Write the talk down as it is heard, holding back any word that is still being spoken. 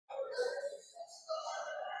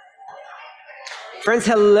Friends,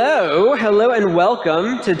 hello, and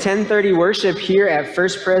welcome to 10:30 worship here at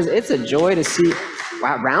First Pres. It's a joy to see,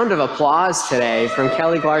 wow, round of applause today from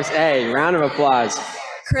Kelly Clark's. Hey, round of applause.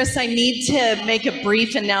 Chris, I need to make a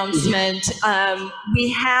brief announcement.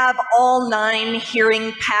 We have all 9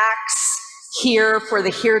 hearing packs here for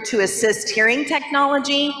the Here to Assist hearing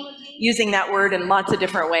technology, using that word in lots of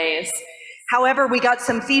different ways. However, we got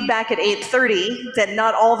some feedback at 8:30 that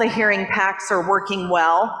not all the hearing packs are working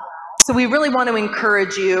well. So we really want to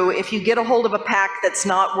encourage you, if you get a hold of a pack that's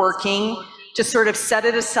not working, to sort of set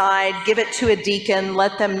it aside, give it to a deacon,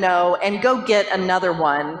 let them know, and go get another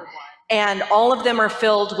one. And all of them are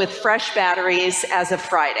filled with fresh batteries as of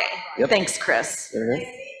Friday. Yep. Thanks, Chris. And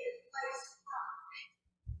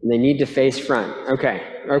they need to face front. Okay.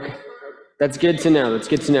 That's good to know.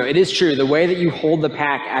 It is true. The way that you hold the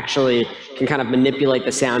pack actually can kind of manipulate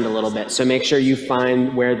the sound a little bit. So make sure you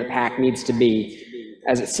find where the pack needs to be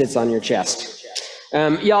as it sits on your chest.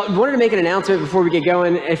 Y'all, wanted to make an announcement before we get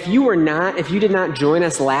going. If you did not join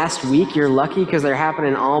us last week, you're lucky because they're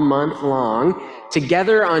happening all month long.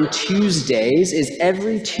 Together on Tuesdays is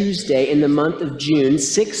every Tuesday in the month of June,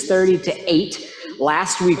 6:30 to 8.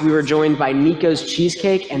 Last week we were joined by Nico's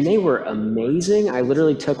Cheesecake, and they were amazing. I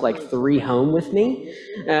literally took like 3 home with me.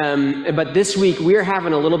 But this week we're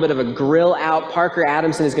having a little bit of a grill out. Parker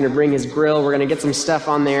Adamson is going to bring his grill. We're going to get some stuff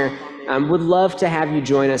on there. Would love to have you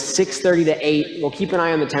join us, 6:30 to 8. We'll keep an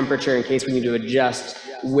eye on the temperature in case we need to adjust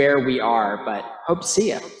where we are, but hope to see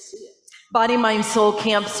you. Body, Mind, Soul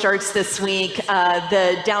Camp starts this week.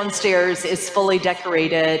 The downstairs is fully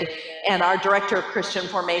decorated, and our Director of Christian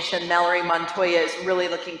Formation, Mallory Montoya, is really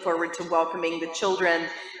looking forward to welcoming the children.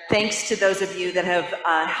 Thanks to those of you that have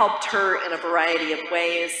helped her in a variety of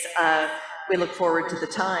ways. We look forward to the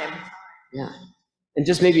time. Yeah. And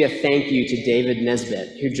just maybe a thank you to David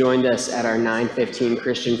Nesbitt, who joined us at our 9:15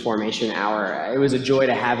 Christian Formation Hour. It was a joy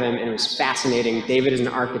to have him, and it was fascinating. David is an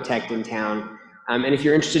architect in town. And if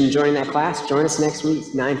you're interested in joining that class, join us next week,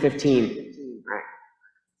 9:15. All right.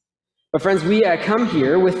 But friends, we come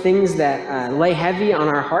here with things that lay heavy on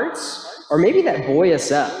our hearts, or maybe that buoy us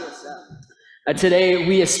up. Today,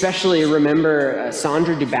 we especially remember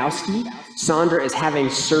Sandra Dubowski. Sandra is having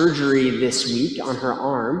surgery this week on her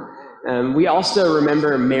arm. We also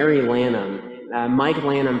remember Mary Lanham. Mike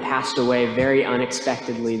Lanham passed away very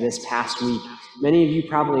unexpectedly this past week. Many of you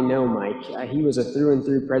probably know Mike. He was a through and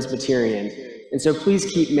through Presbyterian. And so please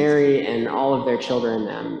keep Mary and all of their children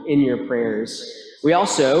in your prayers. We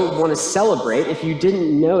also want to celebrate, if you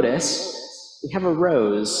didn't notice, we have a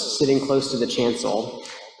rose sitting close to the chancel.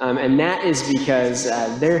 And that is because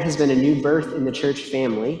there has been a new birth in the church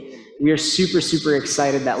family. We are super, super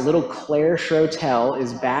excited that little Claire Schrotel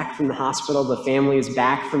is back from the hospital. The family is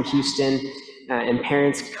back from Houston, and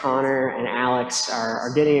parents Connor and Alex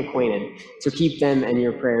are getting acquainted. So keep them in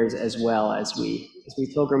your prayers as well as we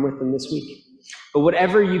pilgrim with them this week. But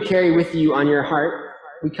whatever you carry with you on your heart,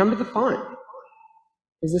 we come to the font,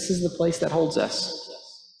 because this is the place that holds us.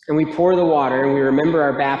 And we pour the water, and we remember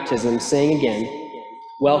our baptism, saying again,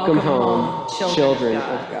 welcome home, children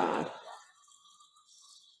of God.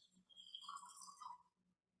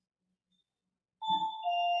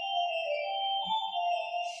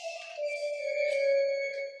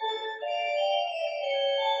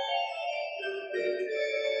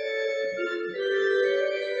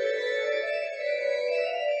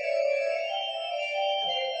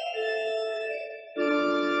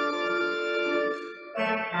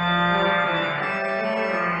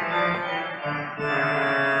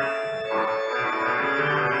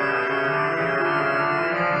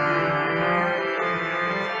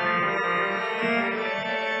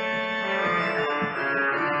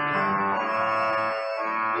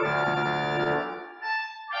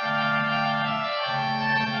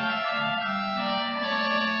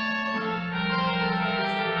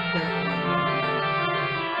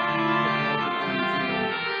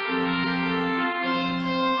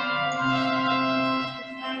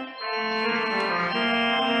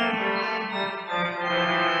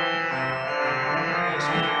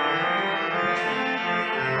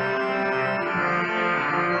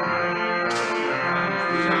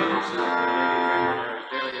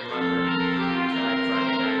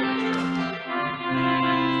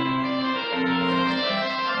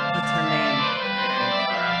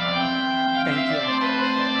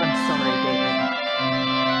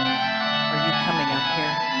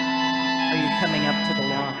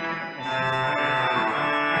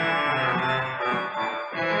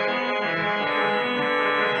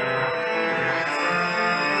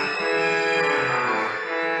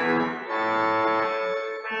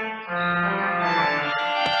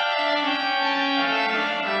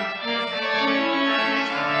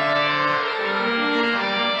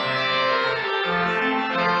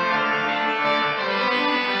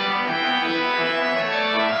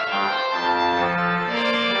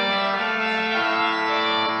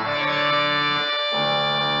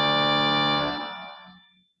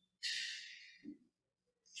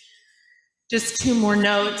 Just two more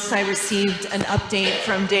notes. I received an update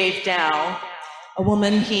from Dave Dow. A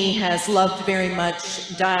woman he has loved very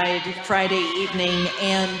much died Friday evening,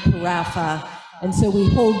 Anne Carafa. And so we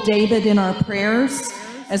hold David in our prayers,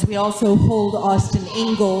 as we also hold Austin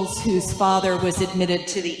Ingalls, whose father was admitted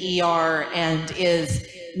to the ER and is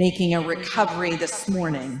making a recovery this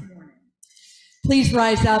morning. Please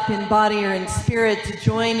rise up in body or in spirit to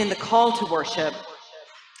join in the call to worship.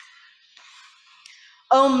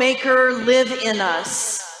 O Maker, live in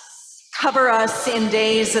us. Cover us in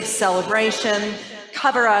days of celebration.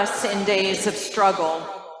 Cover us in days of struggle.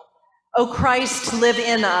 O Christ, live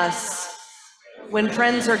in us when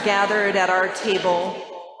friends are gathered at our table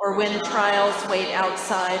or when trials wait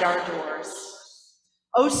outside our doors.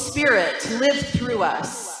 O Spirit, live through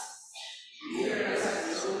us.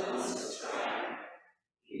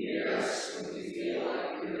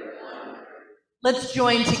 Let's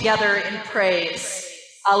join together in praise.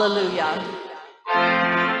 Alleluia.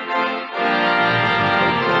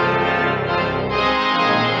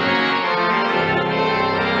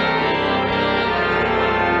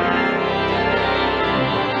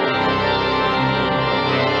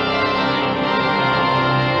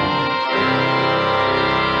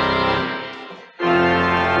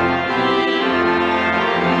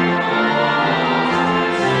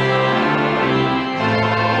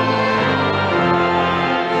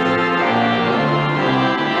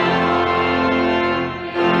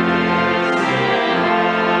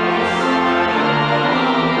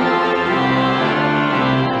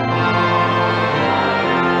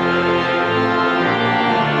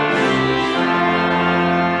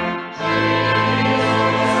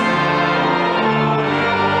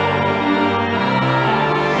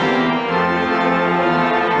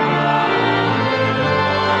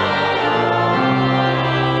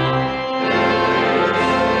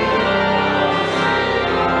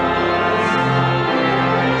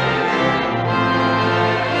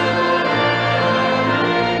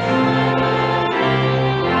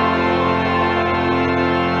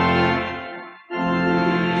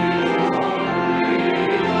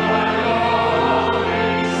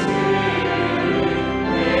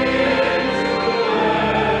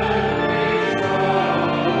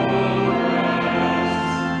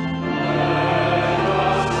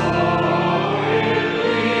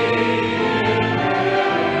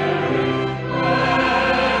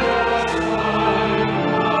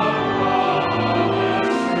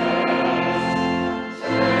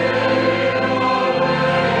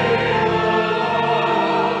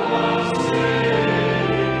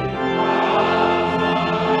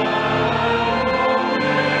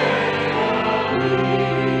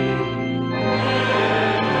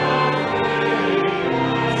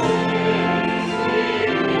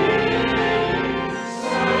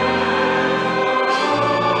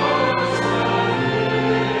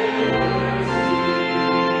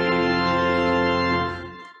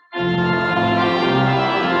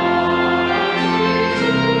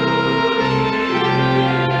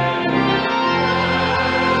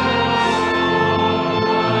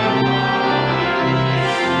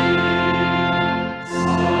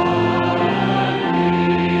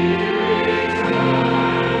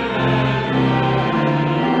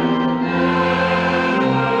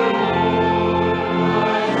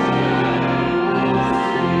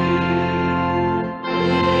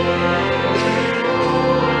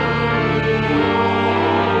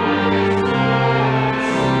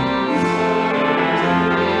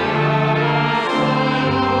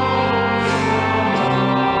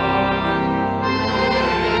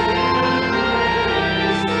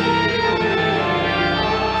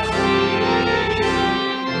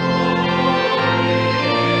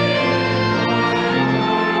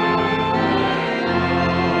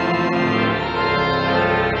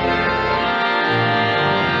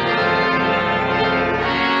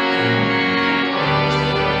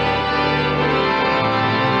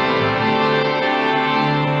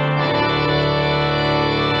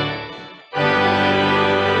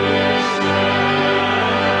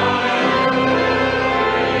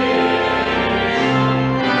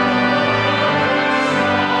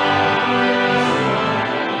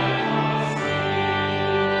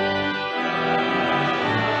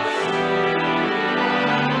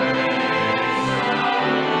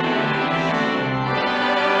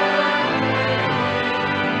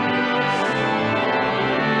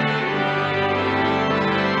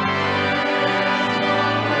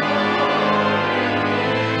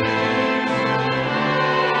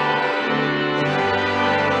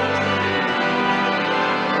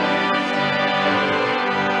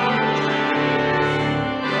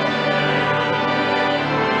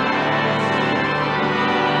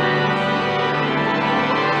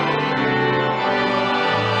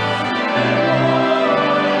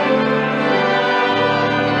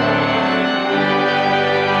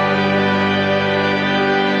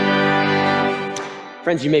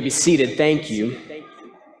 Friends, you may be seated. Thank you.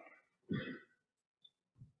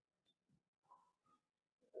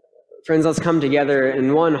 Friends, let's come together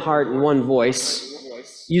in one heart and one voice,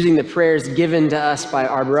 using the prayers given to us by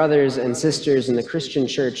our brothers and sisters in the Christian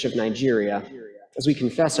Church of Nigeria, as we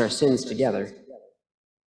confess our sins together.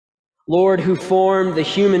 Lord, who formed the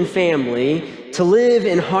human family to live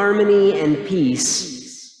in harmony and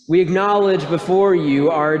peace, we acknowledge before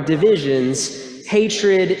you our divisions,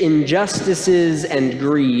 hatred, injustices, and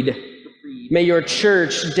greed. May your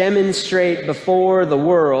church demonstrate before the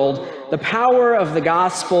world the power of the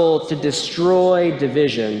gospel to destroy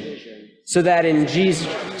division, so that in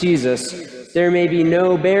Jesus there may be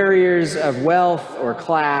no barriers of wealth or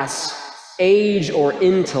class, age or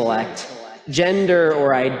intellect, gender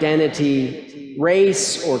or identity,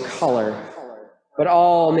 race or color, but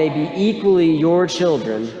all may be equally your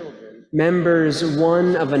children, members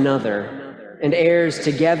one of another, and heirs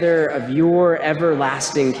together of your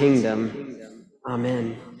everlasting kingdom.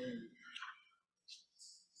 Amen.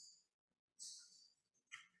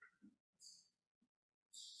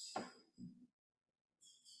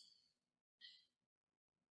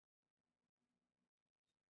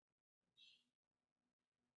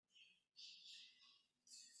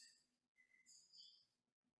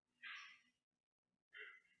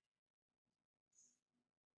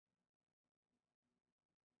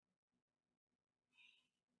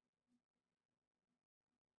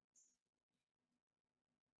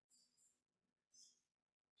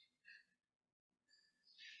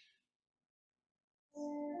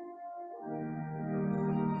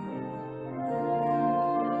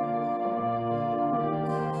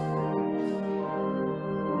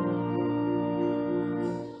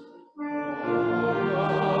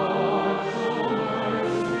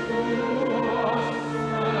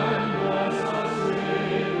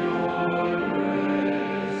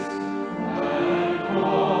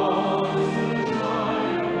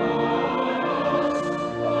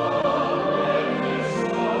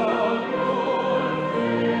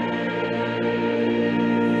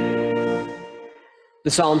 The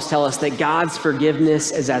Psalms tell us that God's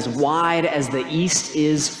forgiveness is as wide as the east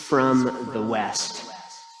is from the west,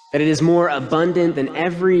 that it is more abundant than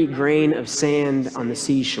every grain of sand on the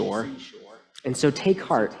seashore. And so take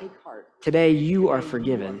heart. Today you are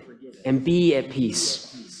forgiven, and be at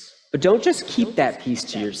peace. But don't just keep that peace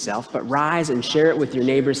to yourself, but rise and share it with your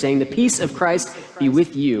neighbor, saying, "The peace of Christ be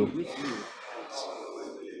with you."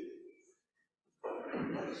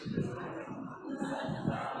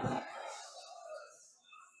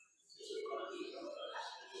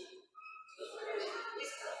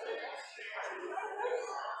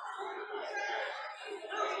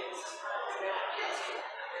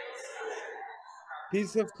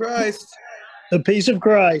 Peace of Christ. The peace of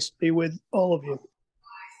Christ be with all of you.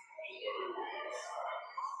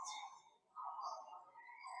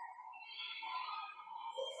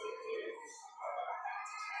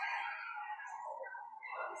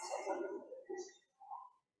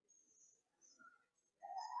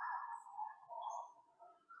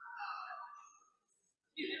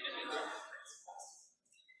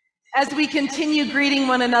 As we continue greeting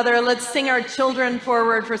one another, let's sing our children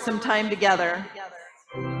forward for some time together.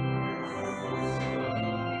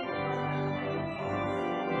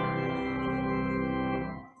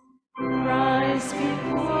 Rise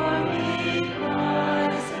before me,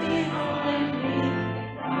 rise behind me,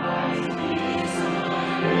 rise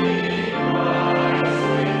beside me, rise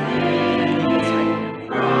within me,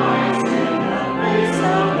 rise in the place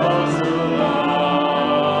of those who love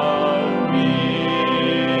me.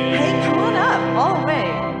 Hey, come on up, all the way.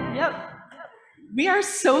 Yep. We are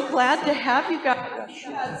so glad to have you guys.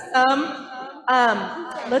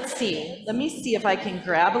 Let's see. Let me see if I can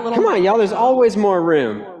grab a little. Come on, y'all, there's always more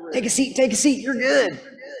room. Take a seat, you're good.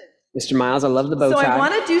 Mr. Miles, I love the bow tie. So I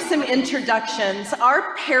want to do some introductions.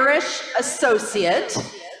 Our parish associate,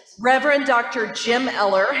 Reverend Dr. Jim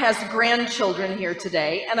Eller, has grandchildren here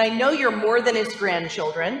today, and I know you're more than his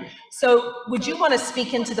grandchildren. So would you want to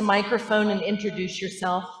speak into the microphone and introduce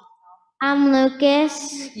yourself? I'm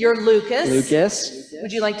Lucas. You're Lucas. Lucas.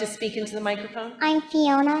 Would you like to speak into the microphone? I'm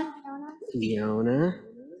Fiona. Fiona.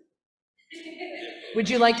 Would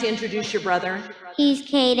you like to introduce your brother? He's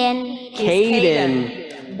Caden.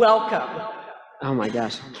 Caden. Welcome. Oh my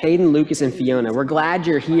gosh. Caden, Lucas, and Fiona. We're glad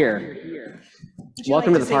you're here.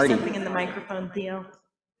 Welcome to the party. Say something in the microphone, Theo.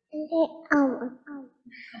 Um,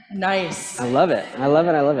 Nice. I love it. I love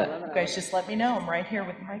it. I love it. You guys just let me know. I'm right here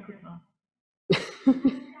with the microphone.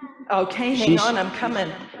 Okay, hang on. I'm coming.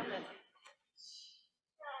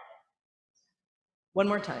 One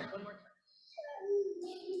more time.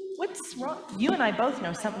 What's wrong? You and I both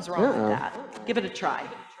know something's wrong with that. Give it a try.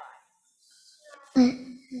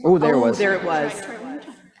 Oh, there it was. There it was.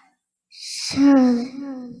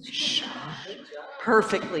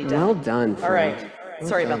 Perfectly done. Well done. All right. Frank.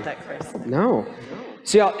 Sorry about that, Chris. No.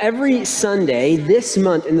 So y'all, every Sunday this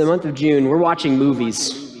month, in the month of June, we're watching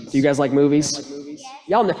movies. Do you guys like movies?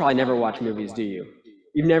 Y'all probably never watch movies, do you?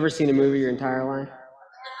 You've never seen a movie your entire life?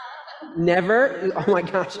 Never? Oh my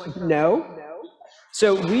gosh, no?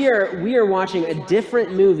 So we are watching a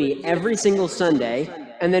different movie every single Sunday,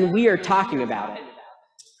 and then we are talking about it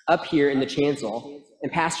up here in the chancel, and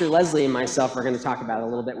Pastor Leslie and myself are going to talk about it a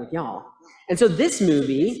little bit with y'all. And so this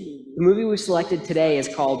movie, the movie we selected today, is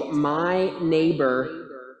called My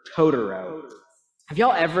Neighbor Totoro. Have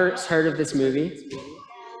y'all ever heard of this movie?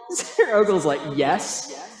 Sarah Ogle's like,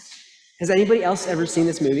 yes. Has anybody else ever seen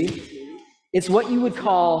this movie? It's what you would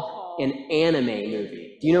call an anime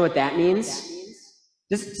movie. Do you know what that means?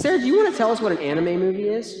 Sarah, do you want to tell us what an anime movie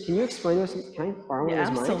is? Can you explain to us? Can I borrow one of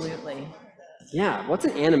those mics? Absolutely. Yeah, what's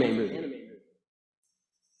an anime movie?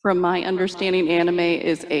 From my understanding, anime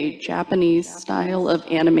is a Japanese style of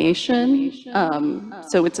animation.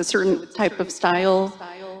 So it's a certain type of style,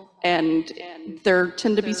 and there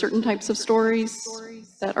tend to be certain types of stories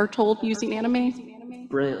that are told using anime.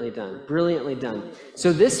 Brilliantly done. Brilliantly done.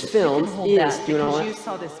 So this film Hold is that doing all because you that.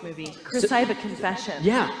 saw this movie. Chris, I have a confession.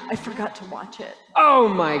 Yeah. I forgot to watch it. Oh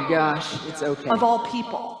my gosh, it's okay. Of all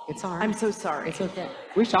people. It's all right. I'm so sorry. It's okay.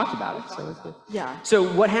 We've talked about it, so it's good. Yeah. So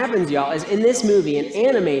what happens, y'all, is in this movie, an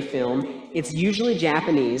anime film, it's usually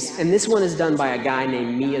Japanese, and this one is done by a guy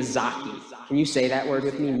named Miyazaki. Can you say that word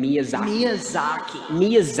with me? Miyazaki. Miyazaki.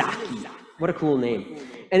 Miyazaki. What a cool name.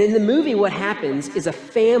 And in the movie, what happens is a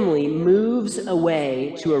family moves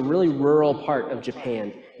away to a really rural part of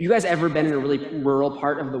Japan. You guys ever been in a really rural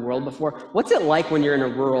part of the world before? What's it like when you're in a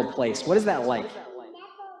rural place? What is that like?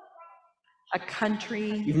 A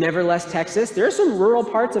country. You've never left Texas? There are some rural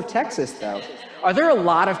parts of Texas, though. Are there a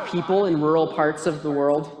lot of people in rural parts of the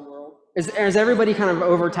world? Is everybody kind of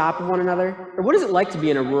over top of one another? Or what is it like to be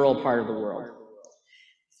in a rural part of the world?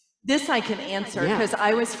 This I can answer Yeah. because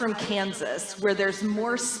I was from Kansas, where there's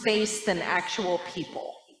more space than actual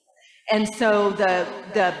people. And so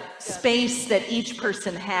the space that each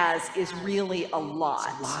person has is really a lot.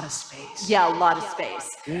 A lot of space. Yeah, a lot of space.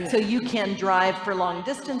 So you can drive for long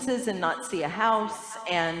distances and not see a house,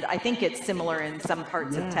 and I think it's similar in some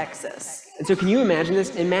parts of Texas. And so can you imagine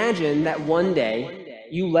this? Imagine that one day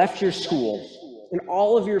you left your school and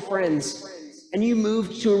all of your friends and you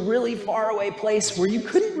moved to a really far away place where you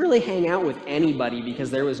couldn't really hang out with anybody because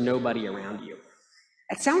there was nobody around you.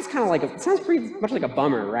 It sounds kind of like, it sounds pretty much like a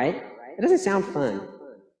bummer, right? It doesn't sound fun.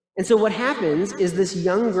 And so what happens is this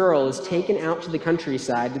young girl is taken out to the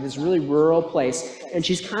countryside, to this really rural place, and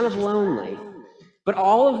she's kind of lonely. But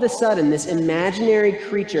all of a sudden, this imaginary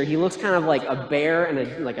creature, he looks kind of like a bear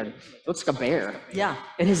and looks like a bear. Yeah.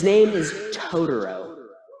 And his name is Totoro.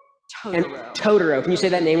 And Totoro. Totoro, can you say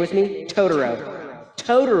that name with me? Totoro.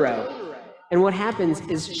 Totoro. And what happens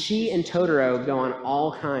is she and Totoro go on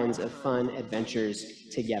all kinds of fun adventures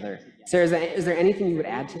together. Sarah, is there anything you would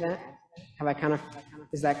add to that?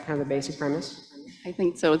 Is that kind of the basic premise? I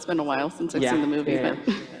think so. It's been a while since I've seen the movie. Yeah.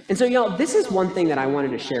 But And so, y'all, this is one thing that I wanted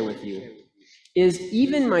to share with you, is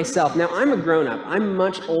even myself, now I'm a grown-up, I'm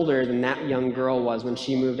much older than that young girl was when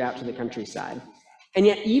she moved out to the countryside. And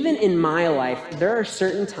yet, even in my life, there are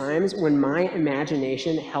certain times when my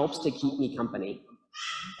imagination helps to keep me company.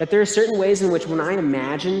 That there are certain ways in which when I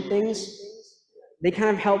imagine things, they kind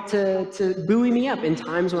of help to buoy me up in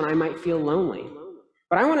times when I might feel lonely.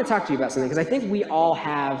 But I want to talk to you about something, because I think we all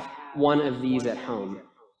have one of these at home,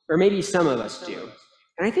 or maybe some of us do.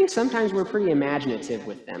 And I think sometimes we're pretty imaginative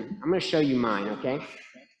with them. I'm going to show you mine, okay?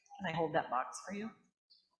 Can I hold that box for you?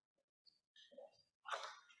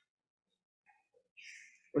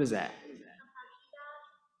 What is that?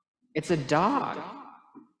 It's a dog.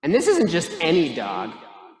 And this isn't just any dog.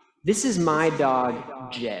 This is my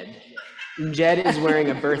dog, Jed. Jed is wearing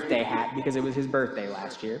a birthday hat because it was his birthday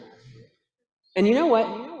last year. And you know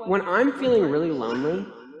what? When I'm feeling really lonely,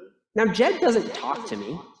 now Jed doesn't talk to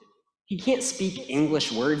me. He can't speak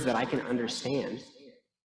English words that I can understand.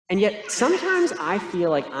 And yet sometimes I feel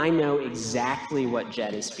like I know exactly what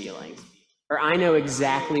Jed is feeling, or I know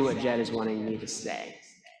exactly what Jed is wanting me to say.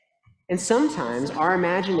 And sometimes our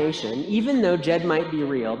imagination, even though Jed might be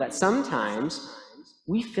real, that sometimes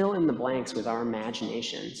we fill in the blanks with our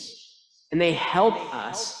imaginations. And they help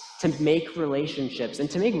us to make relationships and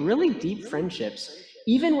to make really deep friendships,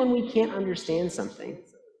 even when we can't understand something.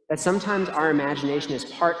 That sometimes our imagination is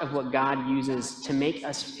part of what God uses to make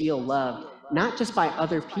us feel loved, not just by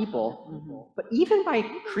other people, but even by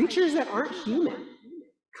creatures that aren't human,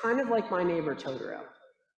 kind of like my neighbor Totoro.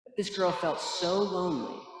 This girl felt so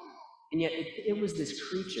lonely, and yet it was this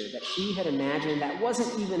creature that she had imagined that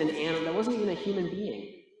wasn't even an animal, that wasn't even a human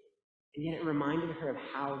being, and yet it reminded her of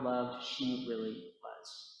how loved she really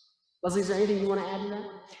was. Leslie, is there anything you want to add to that?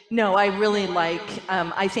 No, I really like,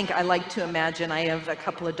 I think I like to imagine, I have a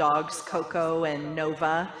couple of dogs, Coco and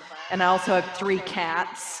Nova, and I also have 3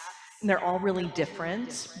 cats, and they're all really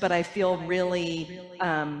different, but I feel really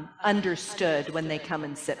understood when they come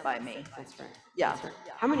and sit by me. That's right. Yeah. That's right.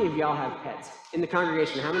 How many of y'all have pets? In the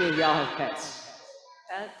congregation, how many of y'all have pets?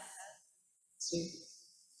 Pets. See?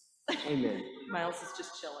 Amen. Miles is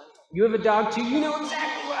just chilling. You have a dog too? You know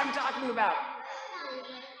exactly what I'm talking about.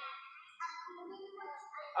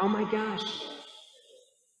 Oh my gosh.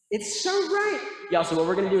 It's so right. Y'all, so what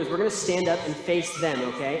we're going to do is we're going to stand up and face them,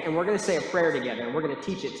 okay? And we're going to say a prayer together, and we're going to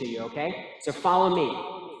teach it to you, okay? So follow me.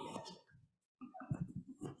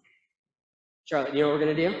 Charlotte, you know what we're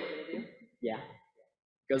going to do? Yeah.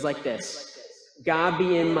 It goes like this. God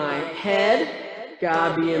be in my head.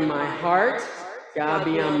 God be in my heart. God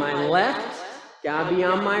be on my left. God be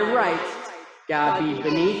on my right. God be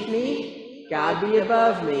beneath me. God be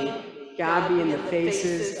above me. God be in the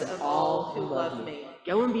faces of all who love me.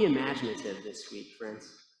 Go and be imaginative this week, friends.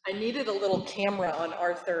 I needed a little camera on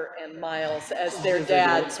Arthur and Miles as their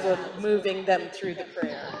dads were moving them through the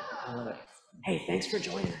prayer. I love it. Hey, thanks for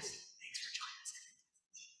joining us. Thanks for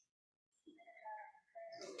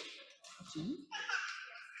joining us.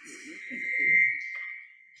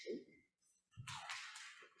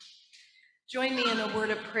 Join me in a word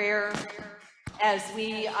of prayer as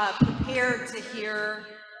we prepare to hear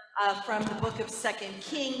from the book of 2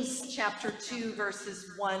 Kings, chapter 2,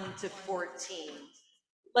 verses 1 to 14.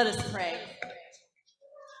 Let us pray.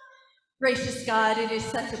 Gracious God, it is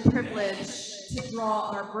such a privilege to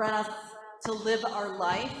draw our breath, to live our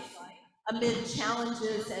life amid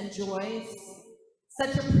challenges and joys.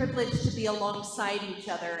 Such a privilege to be alongside each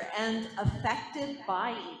other and affected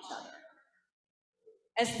by each other.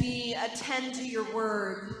 As we attend to your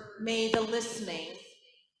word, may the listening,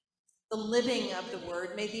 the living of the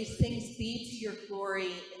word, may these things be to your glory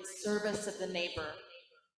in service of the neighbor.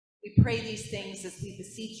 We pray these things as we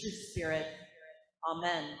beseech your Spirit.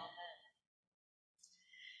 Amen.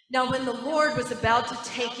 Now, when the Lord was about to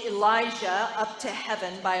take Elijah up to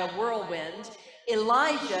heaven by a whirlwind,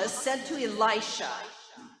 Elijah said to Elisha,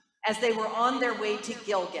 as they were on their way to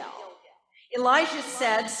Gilgal, Elijah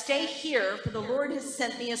said, "Stay here, for the Lord has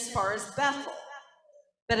sent me as far as Bethel."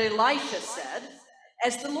 But Elisha said,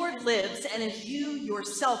 "As the Lord lives, and as you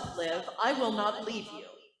yourself live, I will not leave you."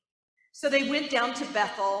 So they went down to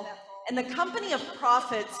Bethel, and the company of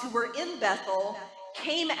prophets who were in Bethel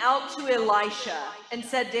came out to Elisha and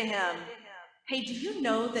said to him, "Hey, do you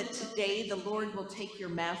know that today the Lord will take your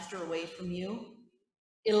master away from you?"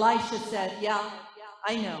 Elisha said, "Yeah,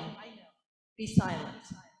 I know. Be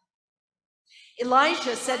silent."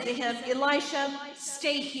 Elijah said to him, "Elisha,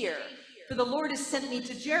 stay here, for the Lord has sent me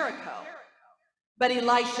to Jericho." But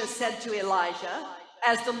Elisha said to Elijah,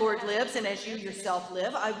 "As the Lord lives and as you yourself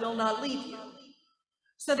live, I will not leave you."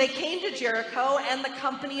 So they came to Jericho, and the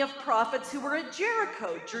company of prophets who were at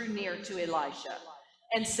Jericho drew near to Elisha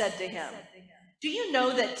and said to him, "Do you know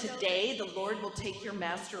that today the Lord will take your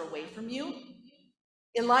master away from you?"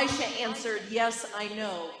 Elisha answered, "Yes, I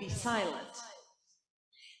know. Be silent."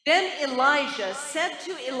 Then Elijah said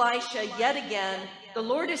to Elisha yet again, "The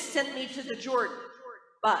Lord has sent me to the Jordan."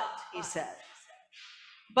 But, he said,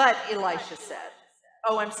 Elisha said,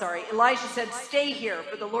 "Stay here,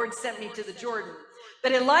 for the Lord sent me to the Jordan."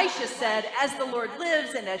 But Elisha said, "As the Lord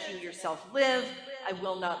lives and as you yourself live, I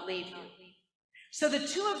will not leave you." So the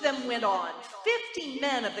two of them went on. 50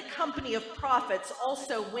 men of the company of prophets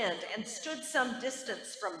also went and stood some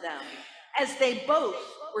distance from them, as they both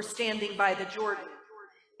were standing by the Jordan.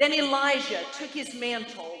 Then Elijah took his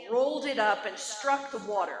mantle, rolled it up, and struck the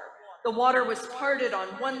water. The water was parted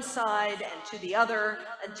on one side and to the other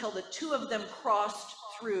until the two of them crossed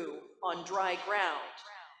through on dry ground.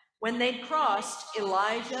 When they'd crossed,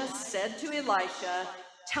 Elijah said to Elisha,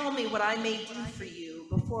 "Tell me what I may do for you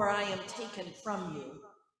before I am taken from you."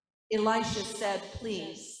 Elisha said,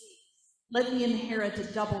 "Please, let me inherit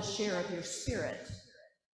a double share of your spirit."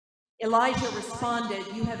 Elijah responded,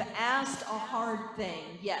 "You have asked a hard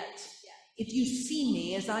thing, yet if you see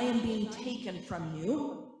me as I am being taken from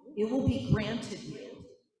you, it will be granted you.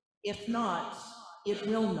 If not, it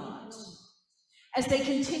will not." As they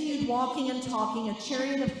continued walking and talking, a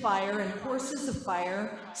chariot of fire and horses of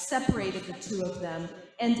fire separated the two of them,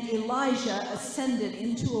 and Elijah ascended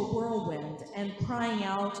into a whirlwind and crying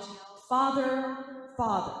out, "Father,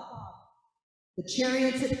 Father, the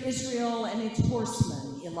chariots of Israel and its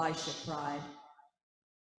horsemen," Elisha cried.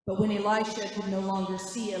 But when Elisha could no longer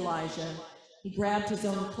see Elijah, he grabbed his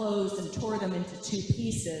own clothes and tore them into 2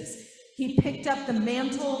 pieces. He picked up the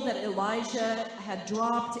mantle that Elijah had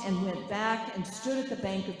dropped and went back and stood at the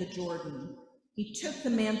bank of the Jordan. He took the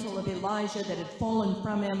mantle of Elijah that had fallen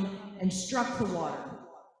from him and struck the water,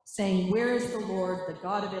 saying, "Where is the Lord, the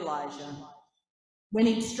God of Elijah?" When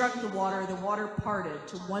he struck the water parted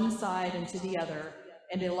to one side and to the other,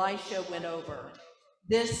 and Elisha went over.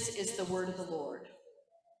 This is the word of the Lord.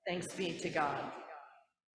 Thanks be to God.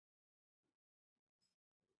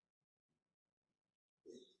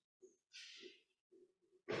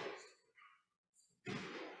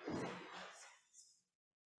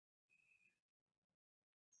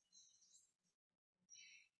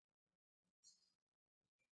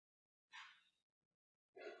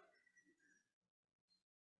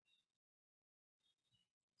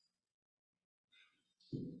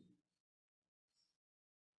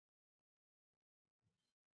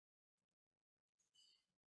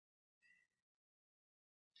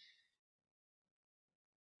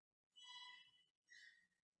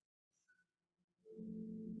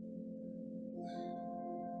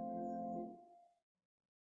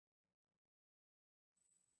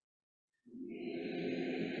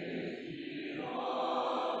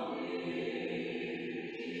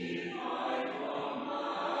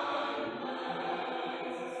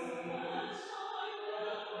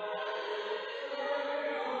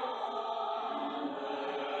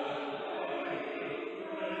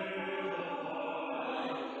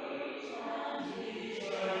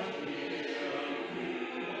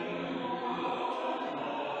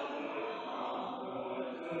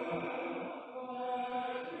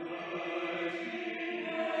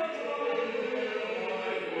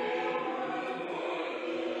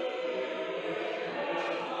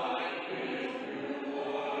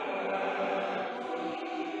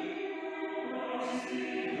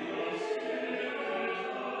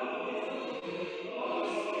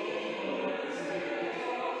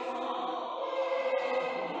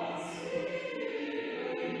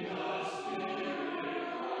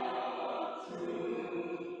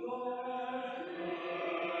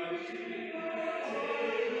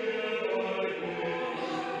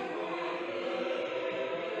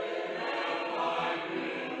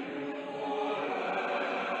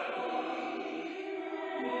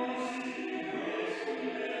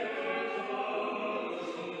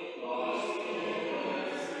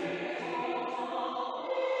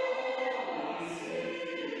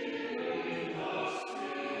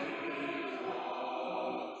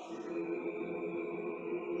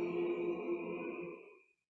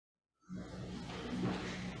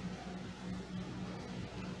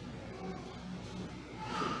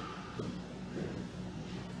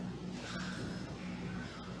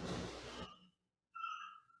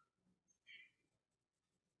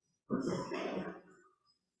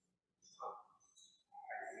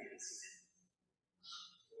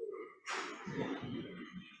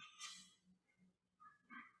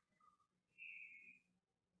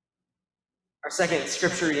 Our second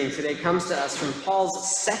scripture reading today comes to us from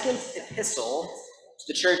Paul's second epistle to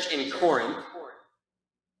the church in Corinth.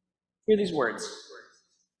 Hear these words.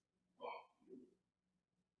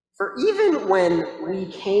 "For even when we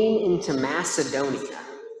came into Macedonia,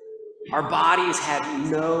 our bodies had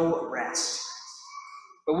no rest,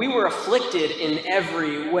 but we were afflicted in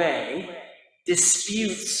every way,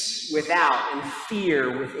 disputes without and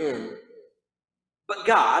fear within. But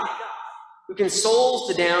God, who consoles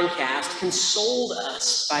the downcast, consoled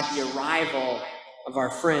us by the arrival of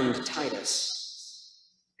our friend Titus.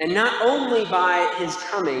 And not only by his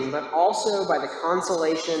coming, but also by the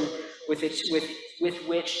consolation with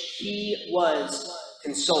which he was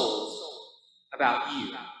consoled about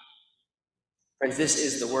you." Friends, this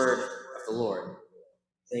is the word of the Lord.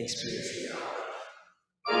 Thanks be to God.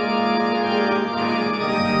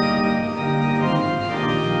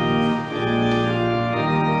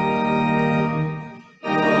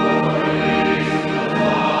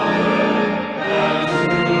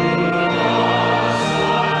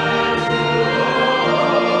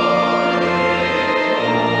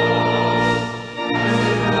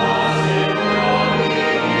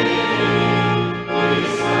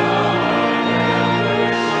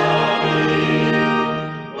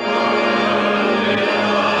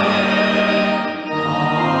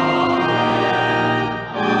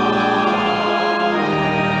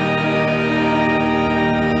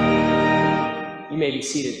 You may be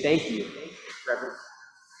seated. Thank you, Reverend.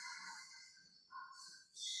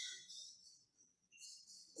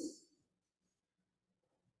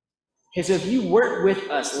 Okay, so if you weren't with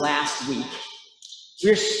us last week,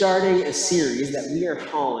 we're starting a series that we are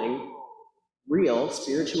calling Real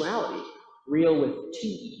Spirituality, real with two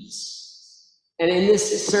E's. And in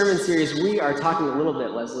this sermon series, we are talking a little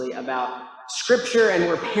bit, Leslie, about scripture, and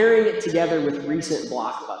we're pairing it together with recent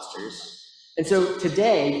blockbusters. And so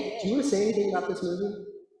today, do you want to say anything about this movie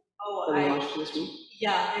that we watched this week?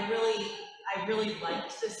 Yeah, I really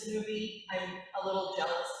liked this movie. I'm a little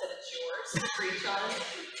jealous that it's yours to preach on.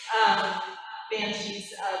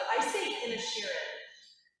 Banshees of, I say Inisherin.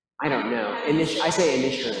 I don't know. I say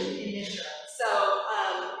Inisherin. Inisherin. So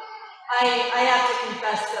I have to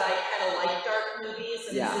confess that I kind of like dark movies,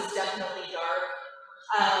 and Yeah. this is definitely dark.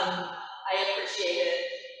 I appreciated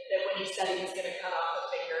that when he said he was going to cut off a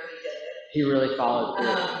finger, he did it. He really followed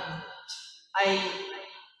through.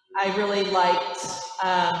 I really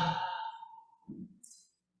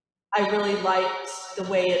liked the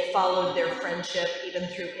way it followed their friendship, even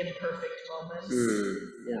through imperfect moments.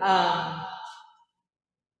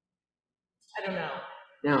 I don't know.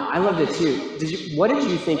 No, I loved it too. What did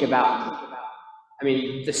you think about,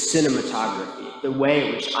 the cinematography, the way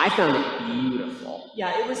in which I found it beautiful?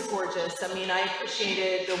 Yeah, it was gorgeous. I mean, I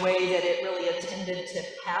appreciated the way that it really attended to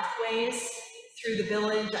pathways through the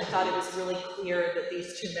village. I thought it was really clear that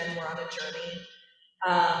these two men were on a journey.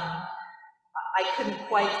 I couldn't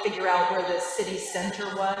quite figure out where the city center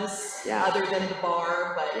was, Yeah. other than the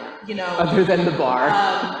bar, but Other than the bar.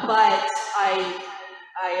 but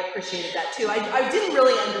I appreciated that too. I didn't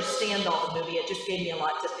really understand all the movie. It just gave me a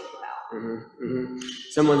lot to think about.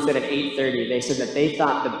 Someone said at 8:30, they said that they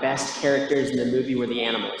thought the best characters in the movie were the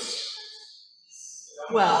animals.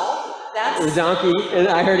 Well, that's... The donkey, and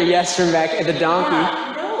I heard a yes from back at the donkey.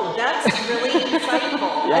 Yeah, no, that's really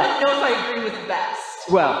insightful. Yeah. I don't know if I agree with best.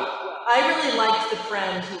 Well, I really liked the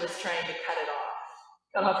friend who was trying to cut it off.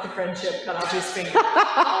 Cut off the friendship, cut off his finger,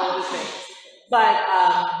 all of the things. But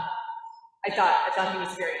I thought he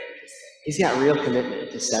was very interesting. he's got real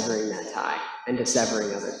commitment to severing that tie and to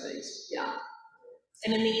severing other things. Yeah.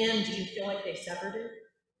 And in the end, do you feel like they severed it?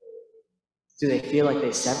 Do they feel like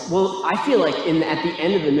they severed? Well, I feel like at the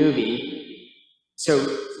end of the movie,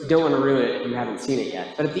 so don't want to ruin it if you haven't seen it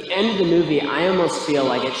yet, but at the end of the movie, I almost feel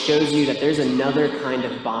like it shows you that there's another kind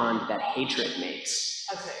of bond that hatred makes.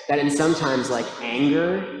 Okay. That in sometimes like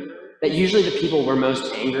anger, that usually the people we're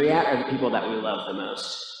most angry at are the people that we love the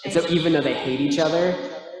most. And so even though they hate each other,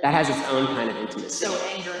 that has its own kind of intimacy. So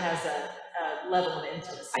anger has a level of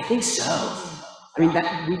intimacy. I think so. I mean,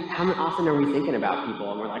 how often are we thinking about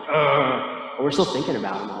people and we're like, ugh, but we're still thinking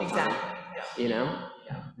about them all the time. Exactly. Yeah. You know?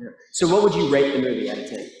 Yeah. So what would you rate the movie out of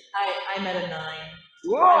 10? I'm at a 9.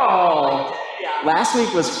 Whoa! I liked it. Yeah. Last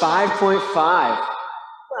week was 5.5.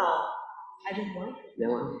 Well, I didn't like it.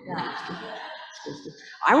 No? Yeah.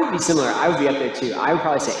 I would be similar. I would be up there too. I would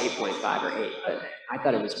probably say 8.5 or 8, but I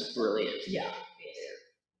thought it was brilliant. Yeah.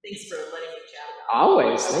 Thanks for letting me chat about it.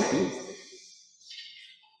 Always. Thank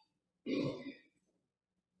you.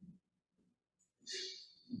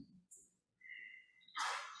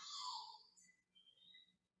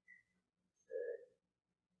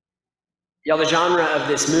 Y'all, the genre of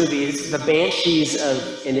this movie is the Banshees of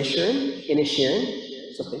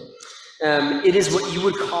Inisherin, something. It is what you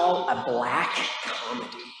would call a black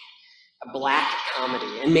comedy.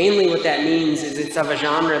 And mainly what that means is it's of a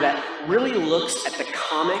genre that really looks at the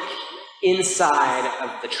comic inside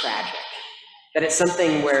of the tragic. That it's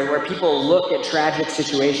something where people look at tragic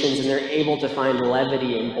situations and they're able to find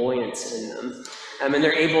levity and buoyance in them. And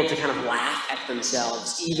they're able to kind of laugh at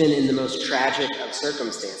themselves, even in the most tragic of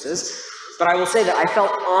circumstances. But I will say that I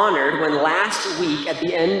felt honored when last week at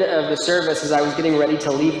the end of the service, as I was getting ready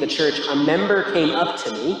to leave the church, a member came up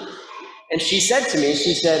to me and she said to me,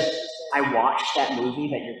 I watched that movie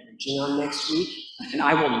that you're preaching on next week, and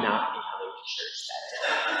I will not be coming to church that day.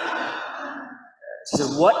 She said,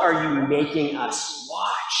 what are you making us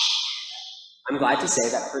watch? I'm glad to say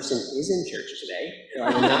that person is in church today, so I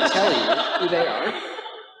will not tell you who they are.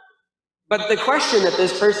 But the question that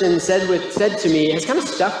this person said to me has kind of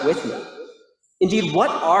stuck with me. Indeed, what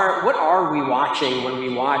are we watching when we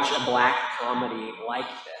watch a black comedy like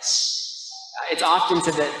this? It's often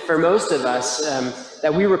said that for most of us,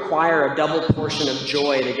 that we require a double portion of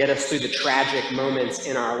joy to get us through the tragic moments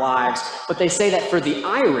in our lives. But they say that for the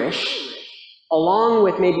Irish, along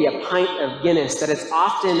with maybe a pint of Guinness, that it's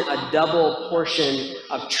often a double portion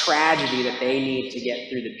of tragedy that they need to get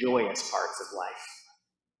through the joyous parts of life.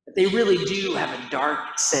 That they really do have a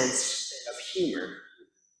dark sense of humor.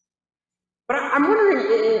 But I'm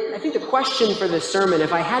wondering, I think the question for this sermon,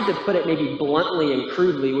 if I had to put it maybe bluntly and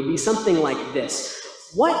crudely, would be something like this.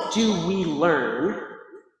 What do we learn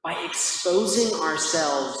by exposing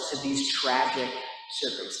ourselves to these tragic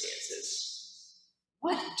circumstances?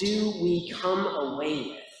 What do we come away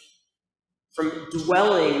with from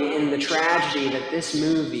dwelling in the tragedy that this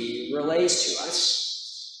movie relays to us?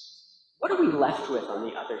 What are we left with on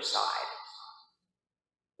the other side?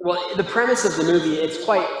 Well, the premise of the movie, it's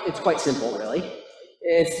quite simple, really.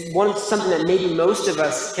 It's something that maybe most of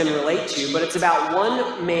us can relate to, but it's about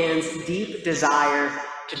one man's deep desire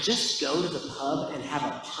to just go to the pub and have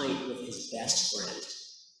a pint with his best friend.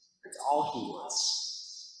 That's all he wants.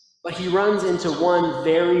 But he runs into one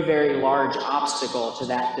very, very large obstacle to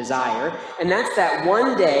that desire, and that's that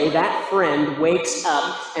one day that friend wakes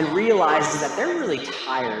up and realizes that they're really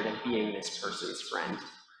tired of being this person's friend.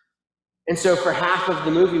 And so for half of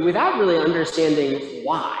the movie, without really understanding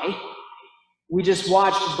why, we just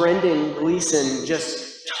watched Brendan Gleeson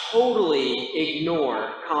just totally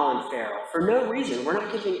ignore Colin Farrell for no reason. We're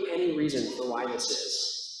not giving any reason for why this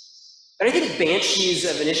is. But I think Banshees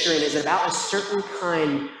of Inisherin is about a certain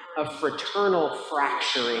kind of fraternal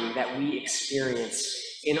fracturing that we experience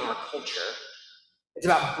in our culture. It's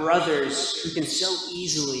about brothers who can so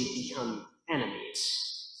easily become enemies.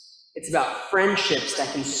 It's about friendships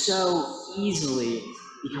that can so easily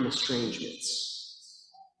become estrangements.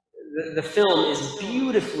 The film is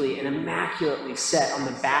beautifully and immaculately set on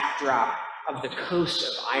the backdrop of the coast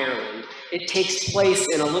of Ireland. It takes place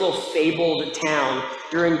in a little fabled town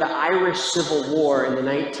during the Irish Civil War in the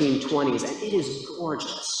 1920s, and it is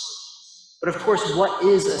gorgeous. But of course, what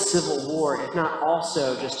is a civil war if not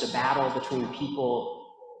also just a battle between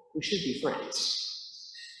people who should be friends?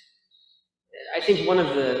 I think one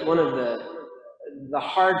of the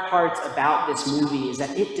hard parts about this movie is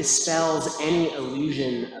that it dispels any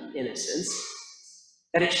illusion of innocence,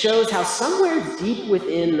 that it shows how somewhere deep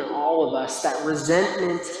within all of us that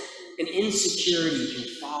resentment and insecurity can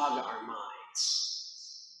fog our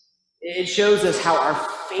minds. It shows us how our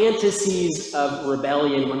fantasies of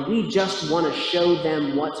rebellion, when we just want to show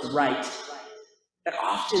them what's right, that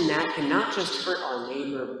often that can not just hurt our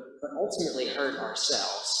neighbor, but ultimately hurt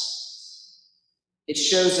ourselves. It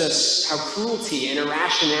shows us how cruelty and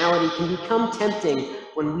irrationality can become tempting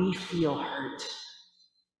when we feel hurt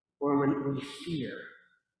or when we fear.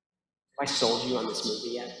 Have I sold you on this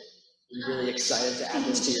movie yet? Are you really excited to add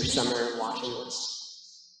this to your summer watching list?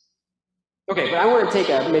 Okay, but I want to take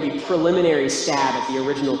a maybe preliminary stab at the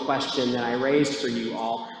original question that I raised for you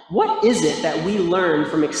all. What is it that we learn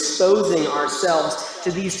from exposing ourselves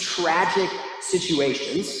to these tragic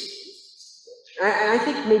situations? And I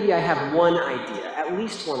think maybe I have one idea, at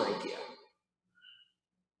least one idea.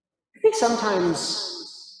 I think sometimes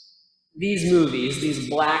these movies, these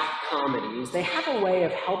black comedies, they have a way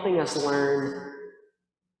of helping us learn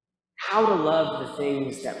how to love the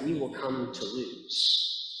things that we will come to lose.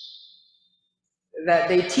 That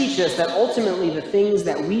they teach us that ultimately the things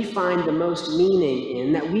that we find the most meaning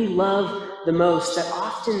in, that we love the most, that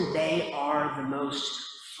often they are the most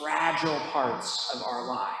fragile parts of our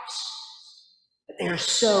lives. That they are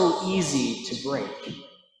so easy to break.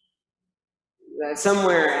 That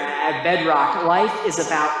somewhere at bedrock, life is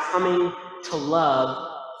about coming to love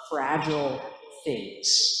fragile things.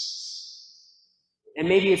 And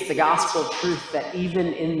maybe it's the gospel truth that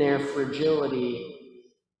even in their fragility,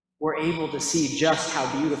 we're able to see just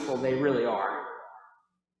how beautiful they really are.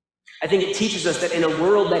 I think it teaches us that in a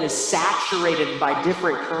world that is saturated by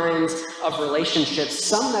different kinds of relationships,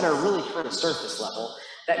 some that are really kind of surface level,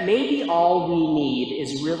 that maybe all we need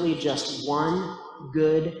is really just one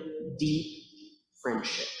good, deep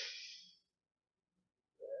friendship.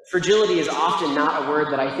 Fragility is often not a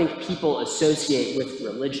word that I think people associate with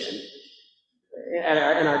religion.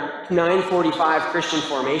 In our 9:45 Christian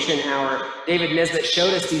Formation Hour, David Nesbitt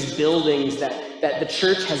showed us these buildings that the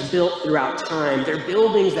church has built throughout time. They're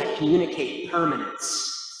buildings that communicate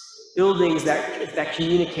permanence, buildings that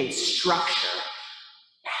communicate structure,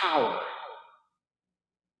 power.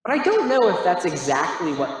 But I don't know if that's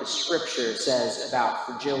exactly what the scripture says about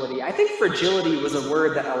fragility. I think fragility was a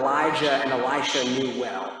word that Elijah and Elisha knew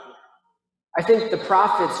well. I think the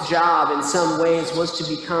prophet's job in some ways was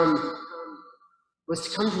to come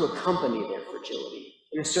to accompany their fragility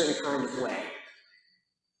in a certain kind of way.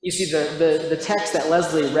 You see, the text that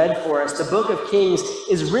Leslie read for us, the Book of Kings,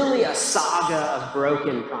 is really a saga of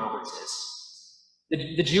broken promises.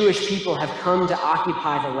 The Jewish people have come to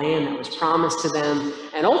occupy the land that was promised to them,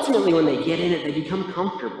 and ultimately when they get in it, they become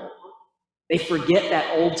comfortable. They forget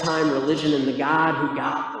that old-time religion and the God who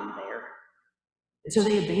got them there. And so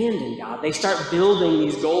they abandon God. They start building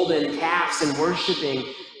these golden calves and worshiping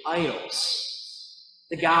idols.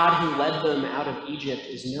 The God who led them out of Egypt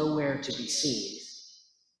is nowhere to be seen.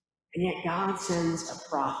 And yet God sends a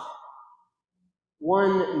prophet,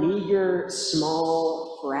 one meager,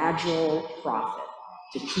 small, fragile prophet,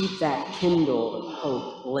 to keep that kindle of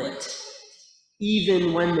hope lit,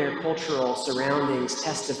 even when their cultural surroundings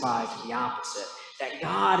testify to the opposite, that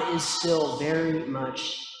God is still very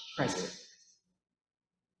much present.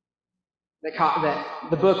 That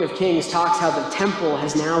the book of Kings talks how the temple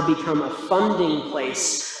has now become a funding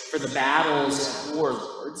place for the battles of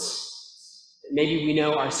warlords. Maybe we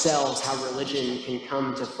know ourselves how religion can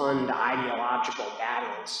come to fund ideological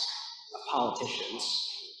battles of politicians.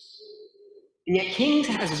 And yet Kings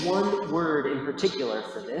has one word in particular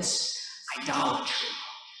for this: idolatry.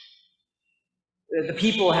 The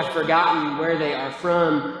people have forgotten where they are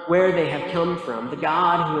from, where they have come from, the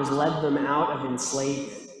God who has led them out of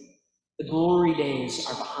enslavement. The glory days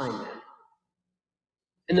are behind them.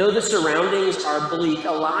 And though the surroundings are bleak,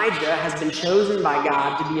 Elijah has been chosen by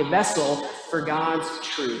God to be a vessel for God's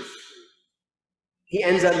truth. He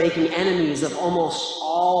ends up making enemies of almost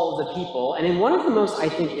all the people. And in one of the most, I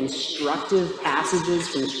think, instructive passages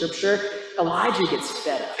from Scripture, Elijah gets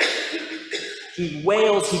fed up. He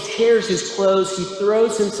wails, he tears his clothes, he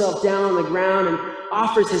throws himself down on the ground and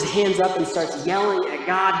offers his hands up and starts yelling at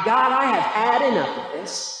God, God, I have had enough of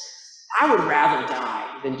this. I would rather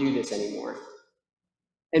die than do this anymore.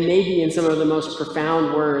 And maybe in some of the most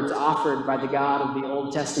profound words offered by the God of the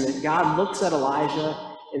Old Testament, God looks at Elijah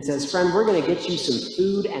and says, friend, we're going to get you some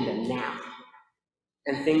food and a nap,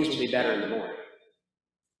 and things will be better in the morning.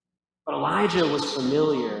 But Elijah was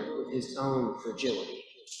familiar with his own fragility.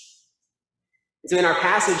 And so in our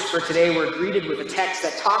passage for today, we're greeted with a text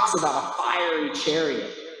that talks about a fiery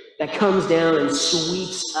chariot that comes down and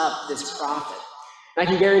sweeps up this prophet. And I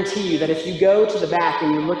can guarantee you that if you go to the back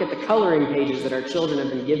and you look at the coloring pages that our children have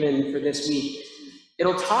been given for this week,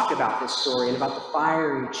 it'll talk about this story and about the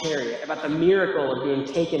fiery chariot, about the miracle of being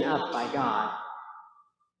taken up by God.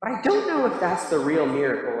 But I don't know if that's the real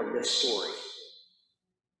miracle of this story.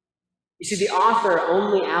 You see, the author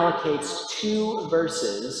only allocates 2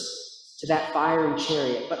 verses to that fiery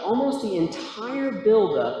chariot, but almost the entire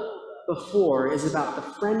buildup before is about the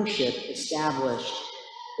friendship established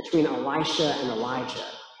between Elisha and Elijah.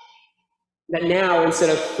 That now, instead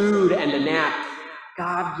of food and a nap,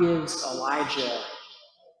 God gives Elijah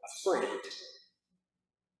a friend.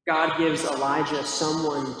 God gives Elijah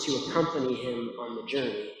someone to accompany him on the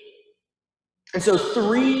journey. And so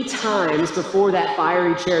 3 times before that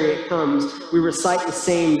fiery chariot comes, we recite the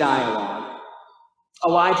same dialogue.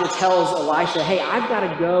 Elijah tells Elisha, hey, I've got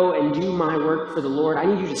to go and do my work for the Lord. I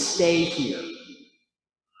need you to stay here.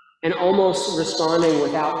 And almost responding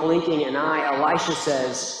without blinking an eye, Elisha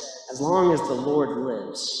says, as long as the Lord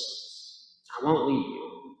lives, I won't leave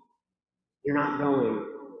you. You're not going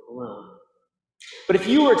alone. But if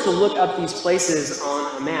you were to look up these places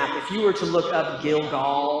on a map, if you were to look up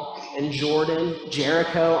Gilgal and Jordan,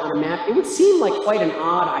 Jericho on a map, it would seem like quite an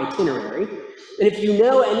odd itinerary. And if you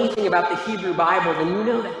know anything about the Hebrew Bible, then you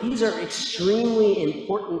know that these are extremely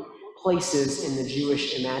important places in the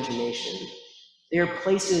Jewish imagination. They are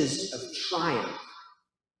places of triumph,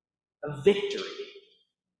 of victory.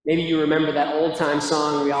 Maybe you remember that old-time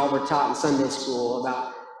song we all were taught in Sunday school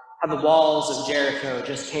about how the walls of Jericho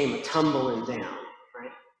just came a-tumbling down,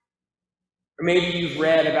 right? Or maybe you've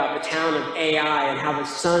read about the town of Ai and how the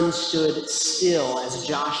sun stood still as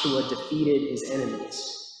Joshua defeated his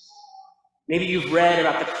enemies. Maybe you've read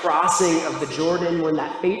about the crossing of the Jordan, when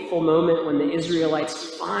that fateful moment when the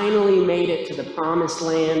Israelites finally made it to the promised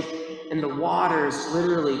land and the waters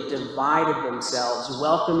literally divided themselves,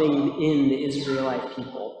 welcoming in the Israelite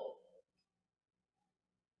people.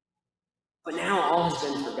 But now all has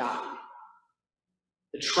been forgotten.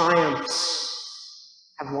 The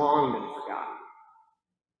triumphs have long been forgotten.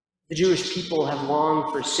 The Jewish people have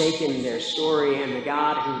long forsaken their story and the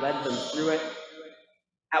God who led them through it.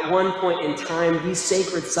 At one point in time, these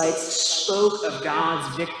sacred sites spoke of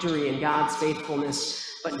God's victory and God's faithfulness,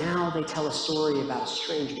 but now they tell a story about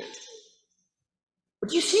estrangement. But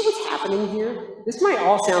do you see what's happening here? This might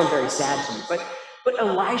all sound very sad to you, but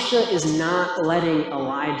Elisha is not letting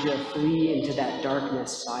Elijah flee into that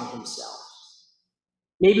darkness by himself.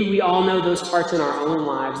 Maybe we all know those parts in our own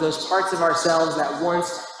lives, those parts of ourselves that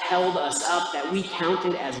once held us up, that we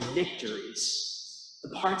counted as victories,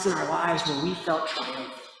 the parts in our lives where we felt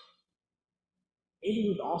triumphant. Maybe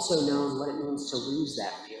we've also known what it means to lose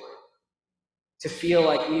that feeling, to feel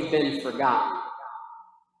like we've been forgotten,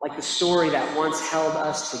 like the story that once held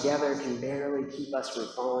us together can barely keep us from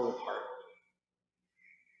falling apart.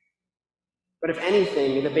 But if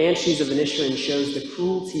anything, the Banshees of Inisherin shows the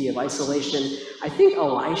cruelty of isolation. I think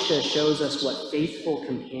Elisha shows us what faithful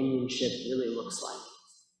companionship really looks like.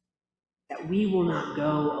 that we will not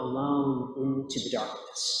go alone into the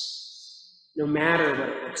darkness, no matter what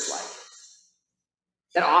it looks like.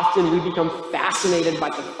 That often we become fascinated by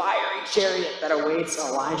the fiery chariot that awaits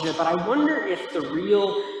Elijah, but I wonder if the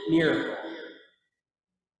real miracle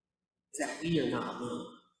is that we are not alone.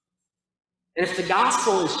 And if the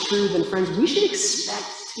gospel is true, then friends, we should expect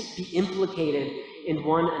to be implicated in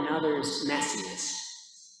one another's messiness.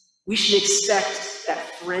 We should expect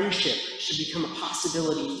that friendship should become a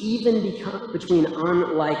possibility, even between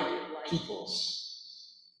unlike peoples.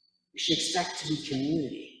 We should expect to be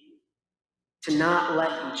community, to not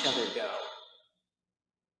let each other go.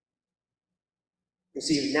 You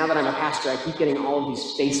see, now that I'm a pastor, I keep getting all of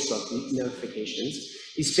these Facebook notifications,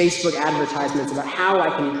 these Facebook advertisements about how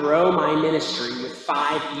I can grow my ministry with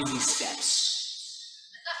 5 easy steps.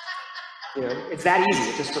 You know, it's that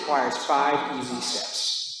easy. It just requires 5 easy steps.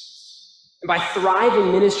 And by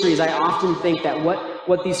thriving ministries, I often think that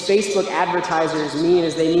what these Facebook advertisers mean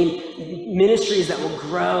is they mean ministries that will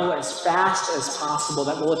grow as fast as possible,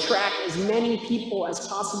 that will attract as many people as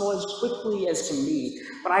possible, as quickly as can be.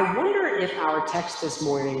 But I wonder if our text this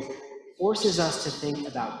morning forces us to think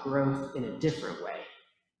about growth in a different way.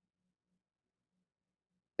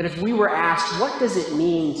 That if we were asked, what does it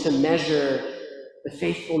mean to measure the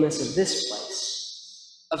faithfulness of this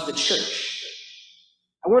place, of the church?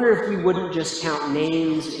 I wonder if we wouldn't just count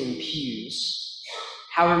names in pews,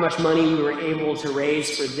 however much money we were able to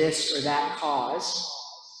raise for this or that cause.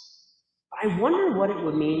 But I wonder what it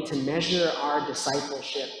would mean to measure our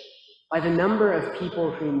discipleship by the number of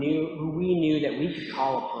people who we knew that we could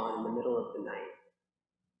call upon in the middle of the night.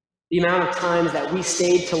 The amount of times that we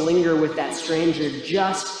stayed to linger with that stranger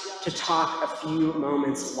just to talk a few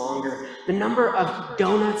moments longer. The number of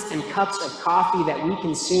donuts and cups of coffee that we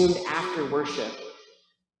consumed after worship,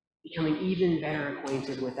 becoming even better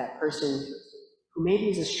acquainted with that person who maybe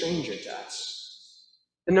is a stranger to us.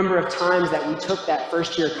 The number of times that we took that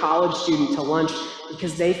first-year college student to lunch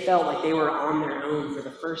because they felt like they were on their own for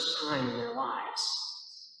the first time in their lives.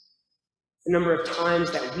 The number of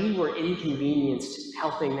times that we were inconvenienced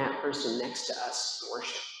helping that person next to us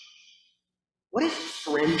worship. What if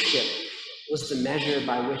friendship was the measure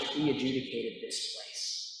by which we adjudicated this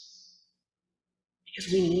place?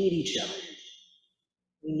 Because we need each other.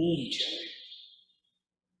 We need each other.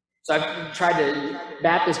 So I've tried to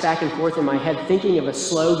bat this back and forth in my head, thinking of a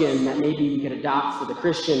slogan that maybe we could adopt for the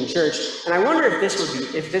Christian church. And I wonder if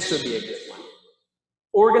this would be a good one.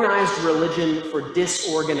 Organized religion for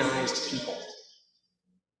disorganized people.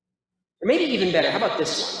 Or maybe even better, how about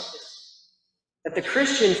this one? That the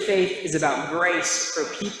Christian faith is about grace for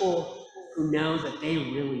people who know that they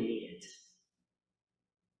really need it.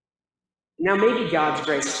 Now maybe God's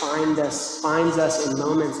grace finds us in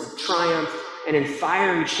moments of triumph and in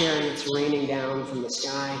fiery chariots raining down from the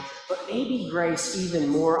sky, but maybe grace even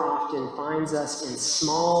more often finds us in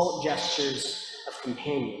small gestures of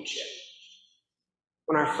companionship.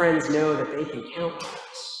 When our friends know that they can count on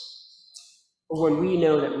us, or when we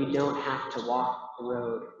know that we don't have to walk the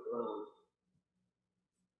road alone.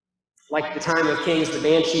 Like the time of Kings, the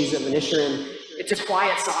Banshees of Inisherin, it's a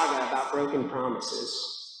quiet saga about broken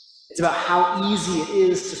promises. It's about how easy it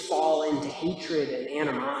is to fall into hatred and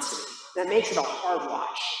animosity. That makes it a hard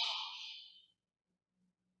watch.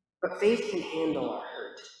 But faith can handle our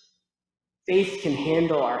hurt. Faith can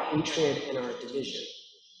handle our hatred and our division.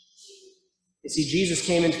 You see, Jesus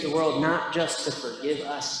came into the world not just to forgive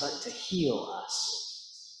us, but to heal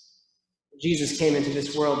us. Jesus came into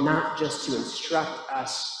this world not just to instruct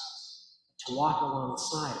us, but to walk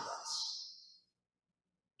alongside of us.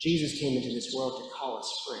 Jesus came into this world to call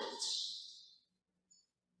us friends.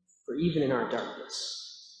 For even in our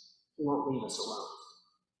darkness, He won't leave us alone.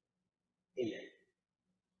 Amen.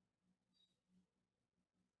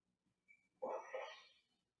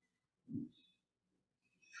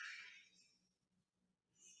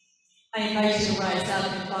 I invite you to rise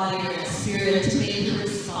up in body and spirit to make your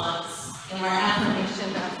response in our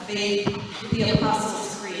affirmation of faith with the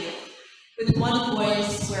Apostles' Creed. With one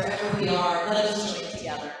voice, wherever we are, let us join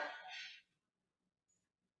together.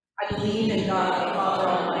 I believe in God, the Father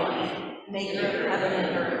Almighty, maker of heaven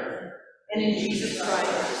and earth, and in Jesus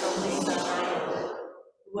Christ, His only Son, our Lord,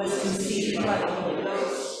 who was conceived by the Holy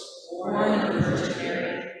Ghost, born of the Virgin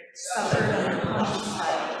Mary, suffered under Pontius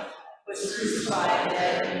Pilate, was crucified,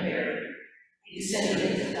 dead, and buried. He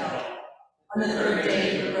descended into hell. On the third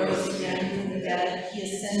day, He rose again from the dead. He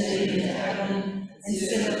ascended into heaven and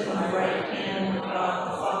sitteth on the right hand of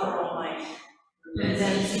God, the Father Almighty. And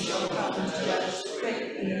thence He shall come to judge the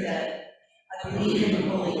quick and the dead. I believe in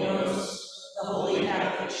the Holy Ghost, the Holy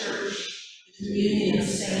Catholic Church, the communion of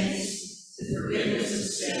saints, the forgiveness of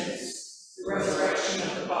sins, resurrection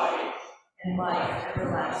of the body, and life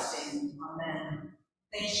everlasting. Amen.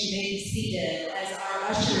 Thanks, you may be seated as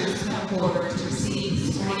our ushers come forward to receive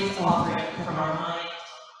this morning's offering from our mind,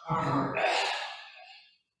 our heart.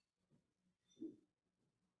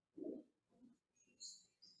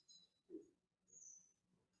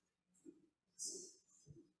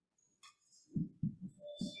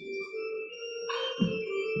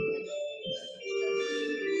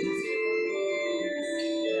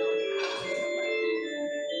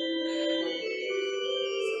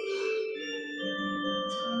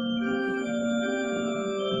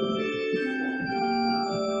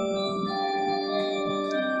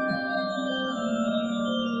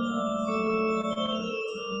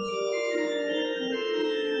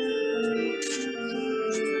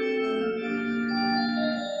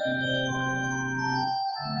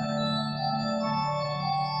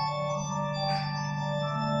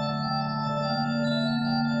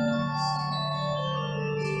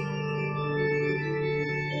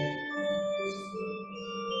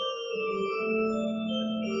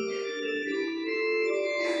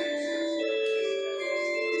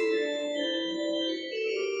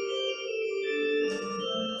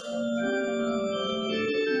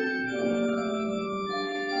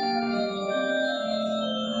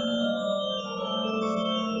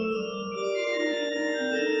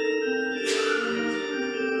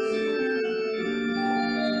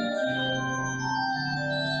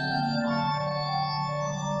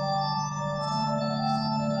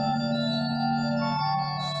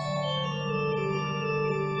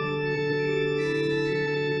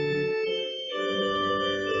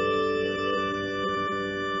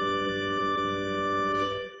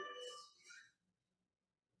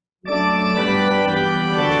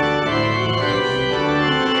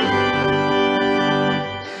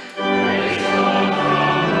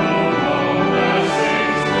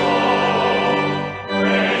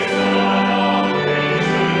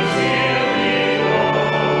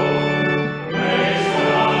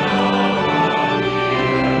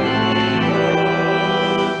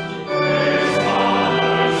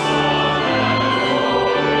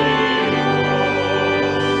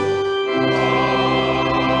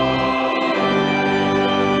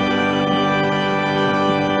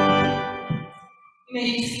 You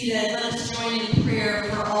may be seated. Let us join in prayer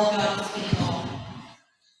for all God's people.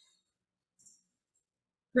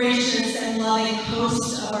 Gracious and loving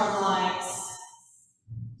host of our lives,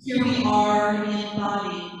 here we are in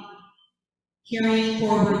body, carrying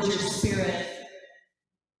forward your spirit.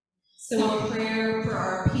 So a prayer for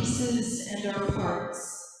our pieces and our parts,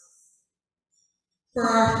 for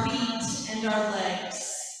our feet and our legs,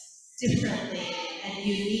 differently and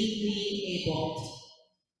uniquely abled.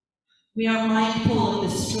 We are mindful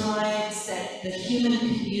of the strides that the human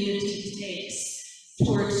community takes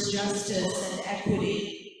towards justice and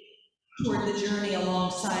equity, toward the journey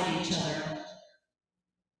alongside each other.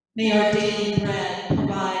 May our daily bread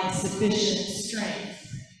provide sufficient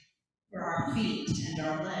strength for our feet and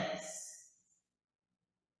our legs.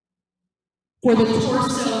 For the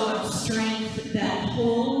torso of strength that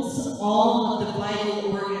holds all of the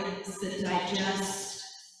vital organs that digest,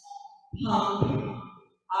 pump,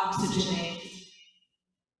 oxygenate,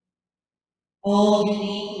 all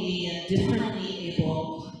uniquely and differently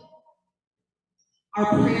able.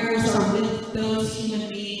 Our prayers are with those human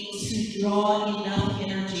beings who draw enough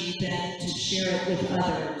energy then to share it with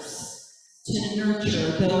others, to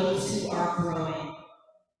nurture those who are growing,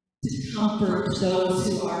 to comfort those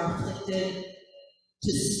who are afflicted,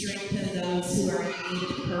 to strengthen those who are in need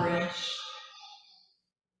of courage.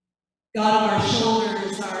 God of our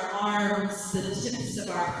shoulders, our arms, the tips of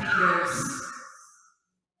our fingers,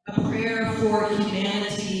 a prayer for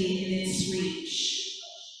humanity in its reach,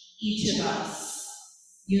 each of us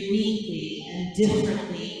uniquely and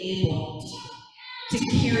differently able to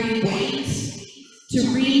carry weight,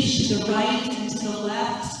 to reach to the right and to the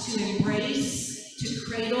left, to embrace, to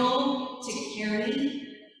cradle, to carry.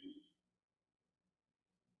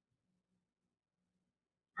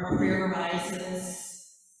 Our prayer rises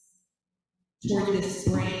toward this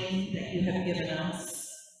brain that you have given us,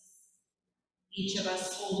 each of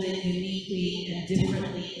us holding uniquely and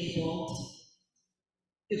differently abled,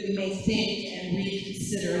 that we may think and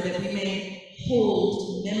reconsider, that we may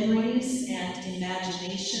hold memories and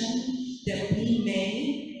imagination, that we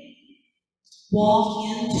may walk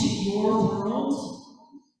into your world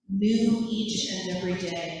new each and every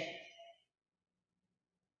day.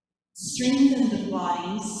 Strengthen the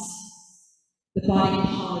bodies, the body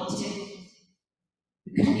politic,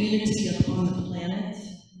 the community upon the planet.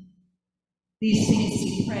 These things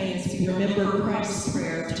we pray as we remember Christ's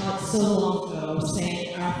prayer taught so long ago,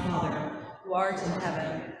 saying, Our Father, who art in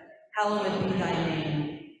heaven, hallowed be thy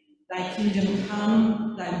name. Thy kingdom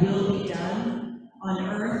come, thy will be done, on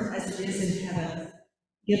earth as it is in heaven.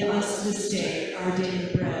 Give us this day our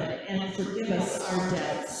daily bread, and forgive us our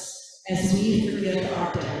debts, as we forgive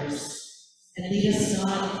our debtors. And lead us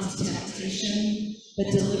not into temptation,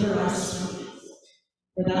 but deliver us from evil.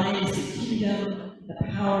 For thine is the kingdom,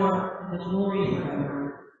 the power, and the glory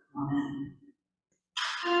forever. Amen.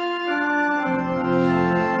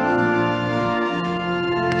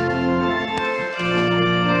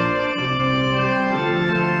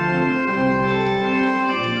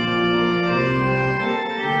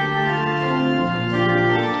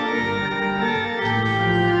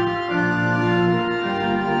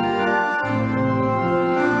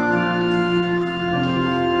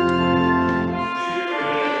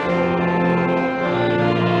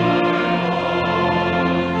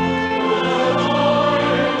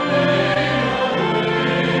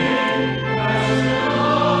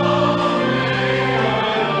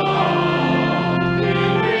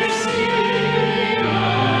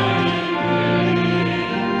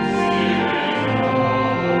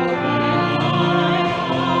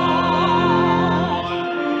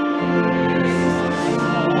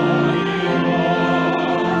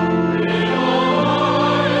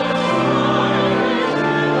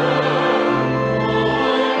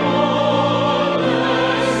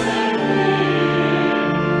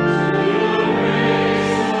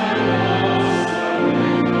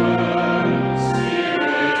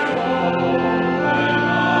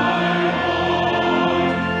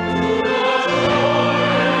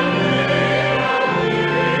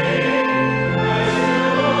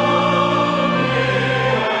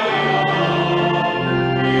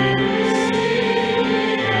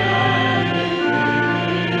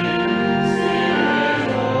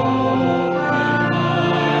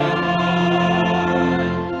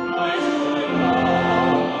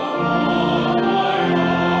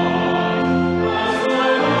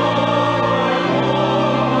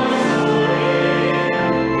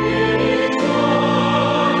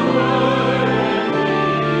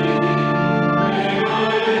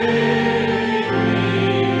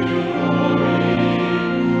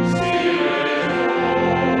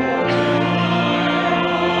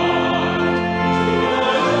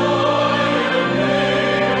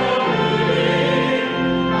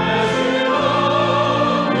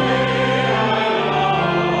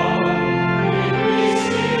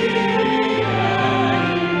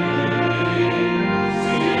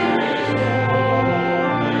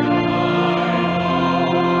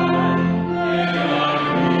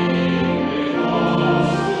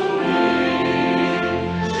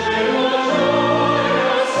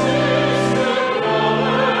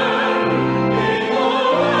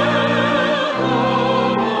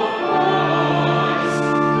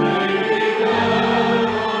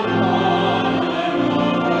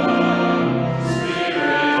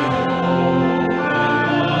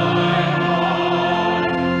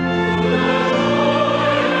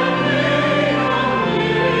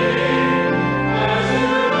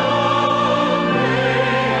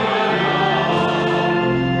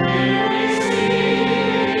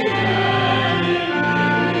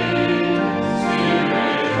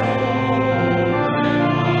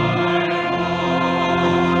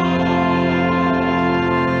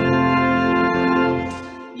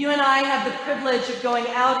 Of going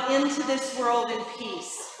out into this world in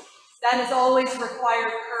peace. That has always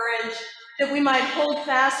required courage, that we might hold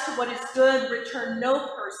fast to what is good, return no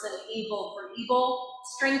person evil for evil,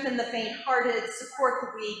 strengthen the faint-hearted, support the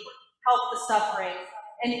weak, help the suffering,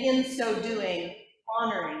 and in so doing,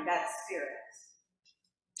 honoring that spirit.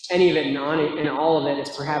 Any of it and all of it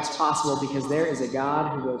is perhaps possible because there is a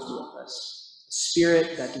God who goes with us, a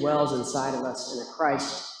spirit that dwells inside of us, and a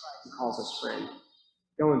Christ who calls us friend.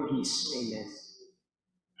 Go in peace. Amen.